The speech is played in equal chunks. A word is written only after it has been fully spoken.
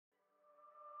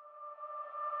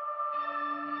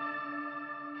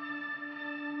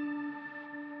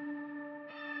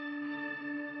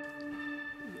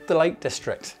the Lake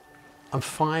District. I'm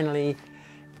finally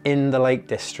in the Lake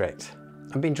District.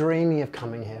 I've been dreaming of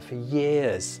coming here for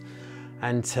years,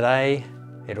 and today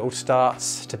it all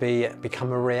starts to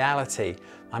become a reality.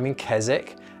 I'm in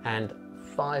Keswick, and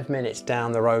 5 minutes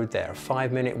down the road there, a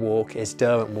 5-minute walk, is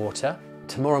Derwentwater.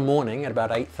 Tomorrow morning at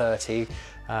about 8:30,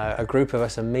 a group of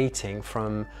us are meeting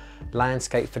from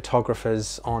Landscape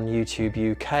Photographers on YouTube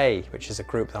UK, which is a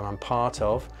group that I'm part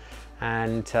of,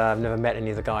 and I've never met any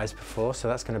of the guys before, so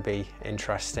that's going to be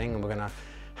interesting, and we're going to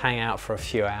hang out for a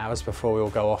few hours before we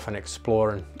all go off and explore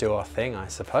and do our thing, I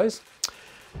suppose.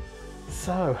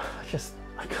 So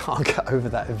I can't get over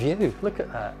that view. Look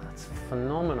at that, that's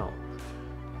phenomenal.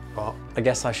 Well, I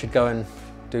guess I should go and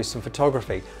do some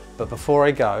photography, but before I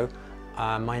go,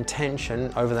 my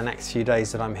intention over the next few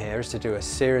days that I'm here is to do a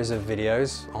series of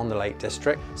videos on the Lake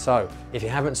District. So if you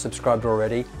haven't subscribed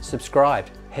already, subscribe,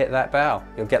 hit that bell,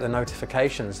 you'll get the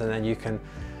notifications, and then you can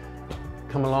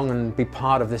come along and be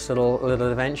part of this little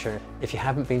adventure. If you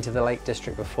haven't been to the Lake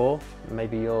District before,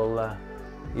 maybe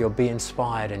you'll be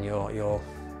inspired and you'll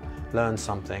learn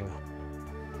something.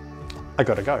 I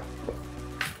gotta go.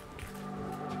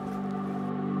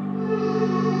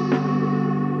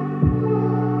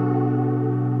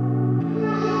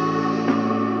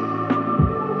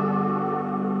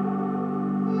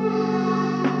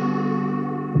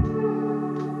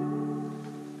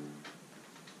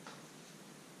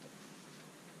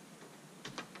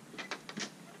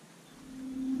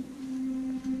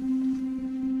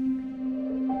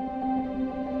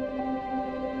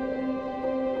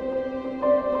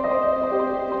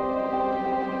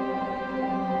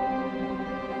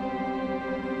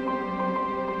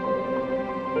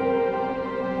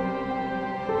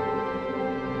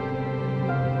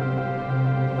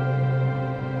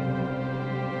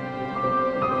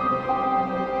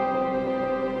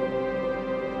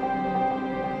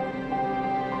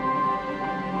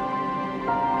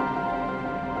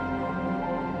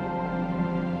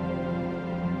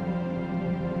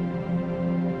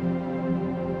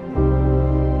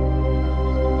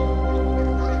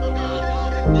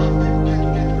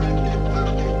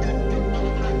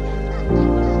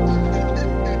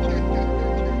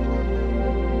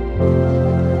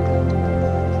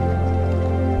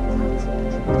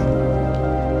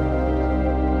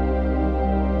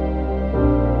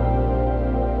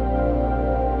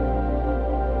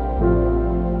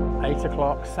 8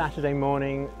 o'clock Saturday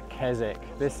morning, Keswick.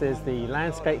 This is the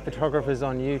Landscape Photographers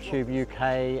on YouTube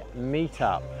UK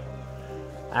meetup,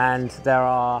 and there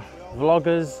are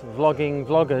vlogging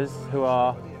vloggers who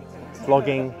are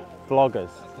vlogging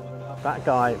vloggers. That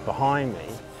guy behind me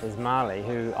is Mali,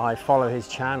 who I follow his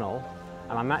channel,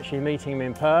 and I'm actually meeting him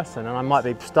in person, and I might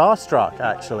be starstruck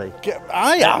actually.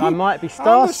 I might be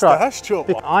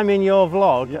starstruck. I'm in your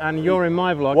vlog and you're in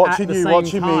my vlog watching at the you, same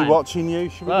watching time. me, watching you.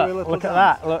 Should we do a little look at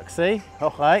dance? that, look, see?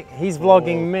 Oh. Like, he's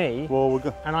vlogging me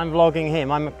and I'm vlogging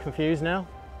him. I'm confused now.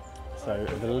 So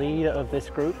the leader of this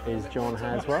group is John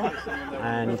Haswell,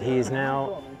 and he is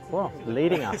now, well,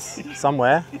 leading us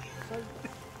somewhere.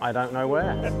 I don't know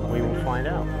where. We will find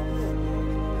out.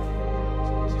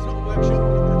 This is not a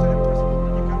workshop.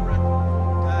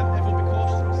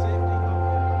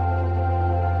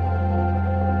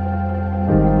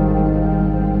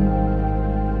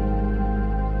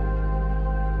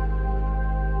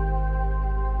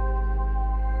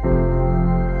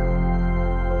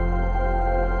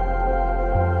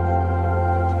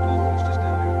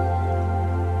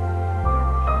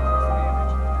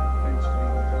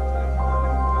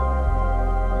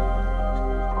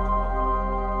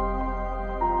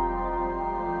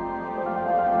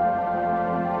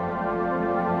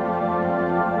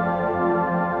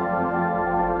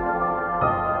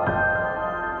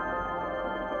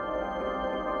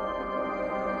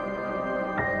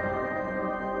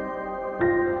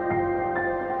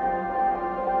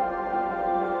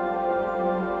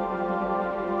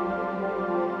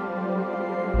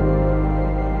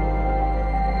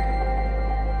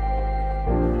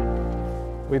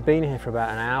 We've been here for about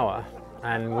an hour,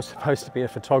 and we're supposed to be a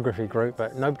photography group,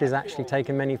 but nobody's actually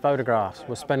taken many photographs.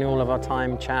 We're spending all of our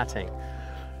time chatting.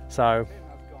 So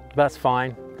that's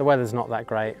fine. The weather's not that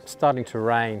great. It's starting to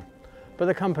rain, but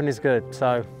the company's good.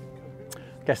 So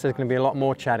I guess there's going to be a lot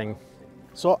more chatting.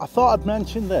 So I thought I'd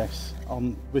mention this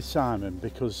with Simon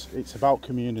because it's about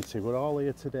community. We're all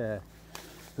here today.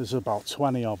 There's about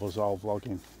 20 of us all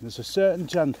vlogging. There's a certain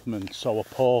gentleman saw a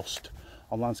post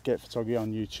on Landscape Photography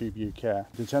on YouTube UK.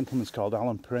 The gentleman's called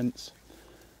Alan Prince,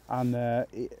 and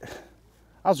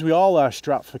as we all are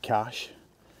strapped for cash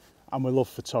and we love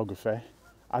photography,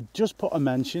 I'd just put a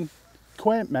mention,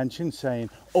 quaint mention, saying,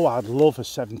 oh, I'd love a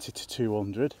 70 to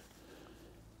 200.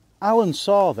 Alan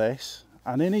saw this,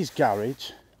 and in his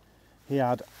garage he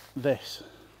had this.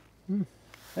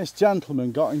 This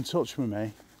gentleman got in touch with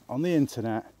me on the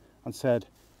internet and said,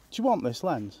 do you want this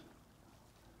lens?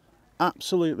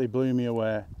 Absolutely blew me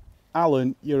away.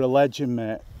 Alan, you're a legend,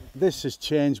 mate. This has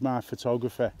changed my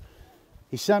photography.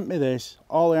 He sent me this,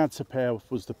 all he had to pay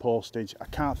was the postage. I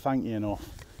can't thank you enough.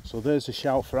 So there's a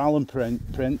shout for Alan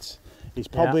Prince. He's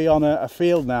probably on a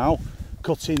field now,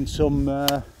 cutting some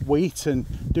wheat and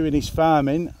doing his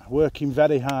farming, working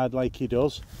very hard like he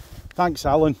does. Thanks,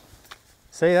 Alan.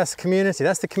 See, that's the community.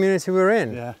 That's the community we're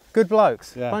in. Yeah. Good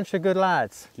blokes. Yeah. Bunch of good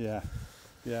lads. Yeah.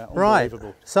 Yeah. Right.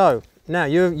 Unbelievable. So now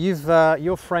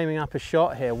you're framing up a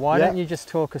shot here. Why don't you just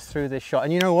talk us through this shot?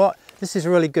 And you know what? This is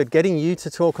really good. Getting you to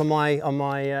talk on my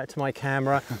to my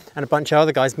camera and a bunch of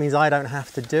other guys means I don't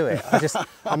have to do it.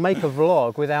 I'll make a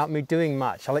vlog without me doing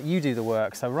much. I'll let you do the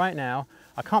work. So right now,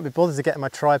 I can't be bothered to get my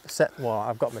tripod set. Well,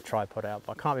 I've got my tripod out,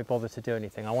 but I can't be bothered to do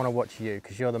anything. I want to watch you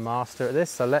because you're the master at this.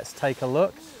 So let's take a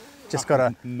look. Just got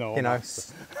to, you know.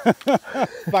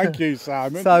 Thank you,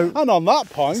 Simon. So, and on that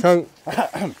point.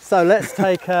 So let's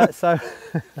take,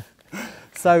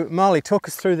 so Mali, talk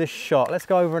us through this shot. Let's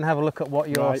go over and have a look at what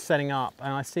you're setting up.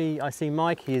 And I see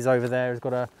Mikey is over there, has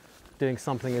got doing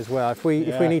something as well. If we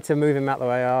need to move him out the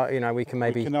way, you know, we can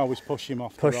maybe. We can always push him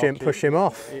off. Push him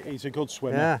off. He's a good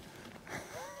swimmer.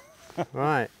 Yeah.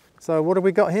 Right. So what have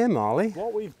we got here, Mali?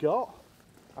 What we've got,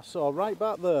 I saw right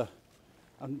back there,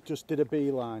 and just did a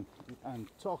beeline and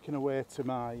talking away to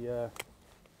my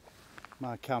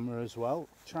my camera as well,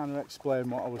 trying to explain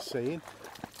what I was seeing.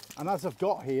 And as I've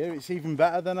got here, it's even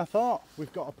better than I thought.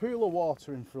 We've got a pool of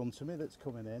water in front of me that's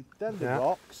coming in, then the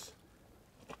rocks,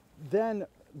 then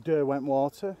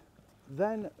Derwentwater,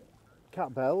 then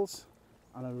cat bells,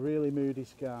 and a really moody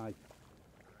sky.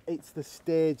 It's the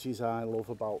stages I love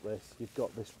about this. You've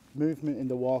got this movement in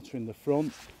the water in the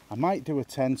front. I might do a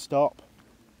 10 stop,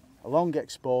 a long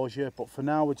exposure, but for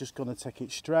now we're just going to take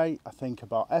it straight. I think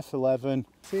about f11.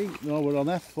 See, no, we're on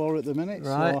f4 at the minute,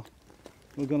 so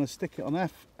we're going to stick it on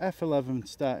f11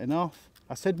 starting off.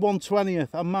 I said 1/20th,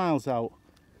 I'm miles out.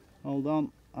 Hold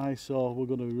on, ISO, we're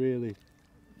going to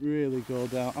really go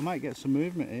down. I might get some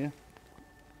movement here.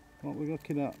 What are we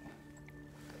looking at?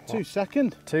 2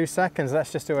 seconds. 2 seconds,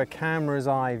 let's just do a camera's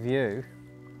eye view.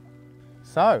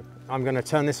 So, I'm going to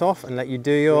turn this off and let you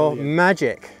do your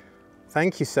magic.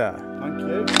 Thank you, sir. Thank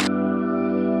you.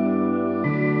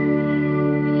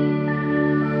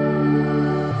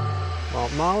 Well,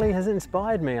 Mali has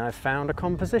inspired me. I've found a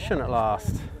composition at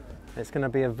last. It's going to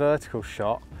be a vertical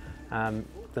shot.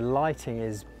 The lighting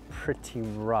is pretty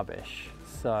rubbish,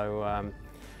 so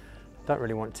don't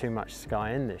really want too much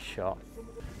sky in this shot.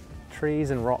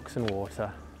 Trees and rocks and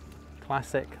water.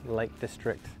 Classic Lake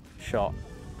District shot,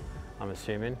 I'm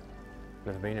assuming.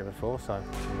 Never been here before, so.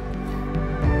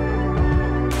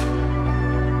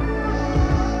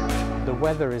 The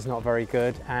weather is not very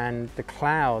good and the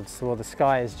clouds, well, the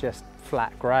sky is just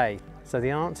flat grey. So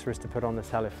the answer is to put on the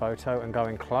telephoto and go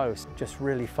in close. Just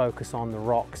really focus on the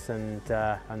rocks and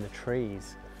the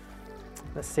trees.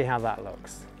 Let's see how that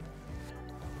looks.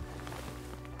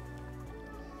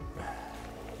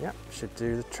 Yep, should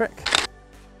do the trick.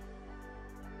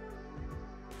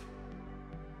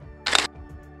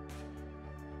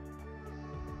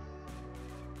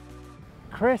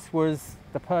 Chris was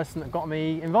the person that got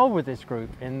me involved with this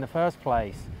group in the first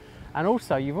place. And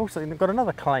also, you've also got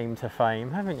another claim to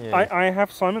fame, haven't you? I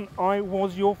have, Simon. I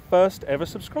was your first ever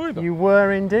subscriber. You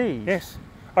were indeed. Yes.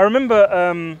 I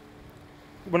remember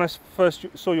when I first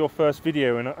saw your first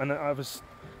video and I was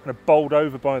kind of bowled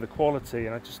over by the quality,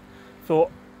 and I just thought,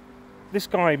 this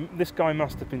guy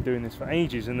must have been doing this for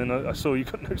ages, and then I saw you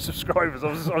got no subscribers.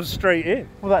 I was straight in.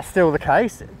 Well, that's still the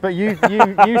case, but you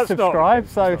subscribed,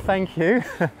 so thank you.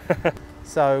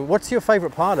 So, what's your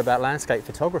favourite part about landscape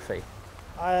photography?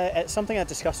 It's something I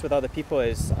discuss with other people.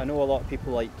 Is I know a lot of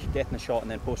people like getting a shot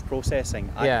and then post-processing.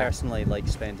 I personally like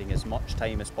spending as much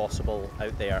time as possible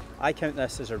out there. I count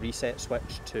this as a reset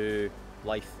switch to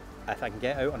life. If I can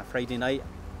get out on a Friday night,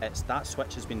 that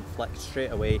switch has been flicked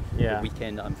straight away. The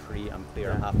weekend, I'm free, I'm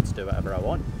clear, I'm happy to do whatever I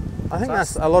want. I think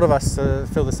that's a lot of us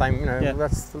feel the same. You know,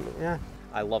 that's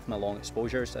I love my long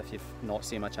exposures. If you've not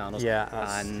seen my channels,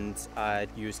 and I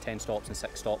use 10 stops and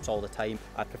 6 stops all the time.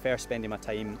 I prefer spending my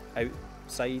time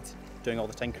outside doing all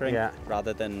the tinkering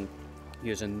rather than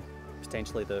using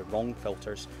potentially the wrong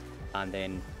filters and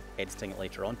then editing it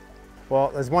later on.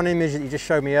 Well, there's one image that you just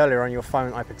showed me earlier on your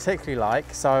phone I particularly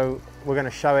like, so we're going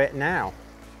to show it now.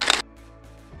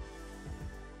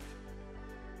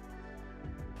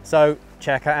 So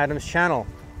check out Adam's channel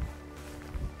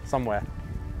somewhere.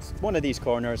 It's one of these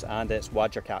corners and it's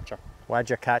Wadger Catcher. Why'd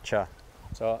you catch her?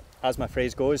 So, as my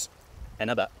phrase goes, in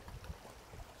a bit.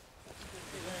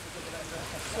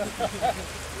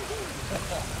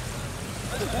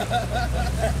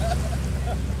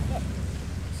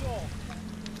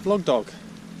 Vlog dog. I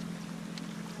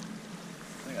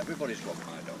think everybody's got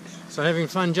my dogs. So having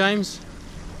fun, James?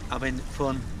 Having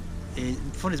fun.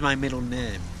 Fun is my middle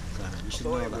name. So you should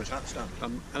know it that. was that stand.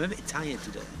 I'm a bit tired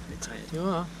today. A bit tired. You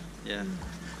are? Yeah.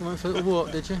 You went for a little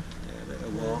walk, did you? Yeah, a bit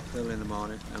of a walk early in the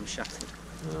morning. I'm shattered.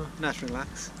 Oh. Nice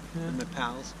relax. Yeah. With my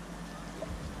pals.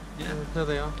 Yeah. There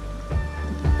they are.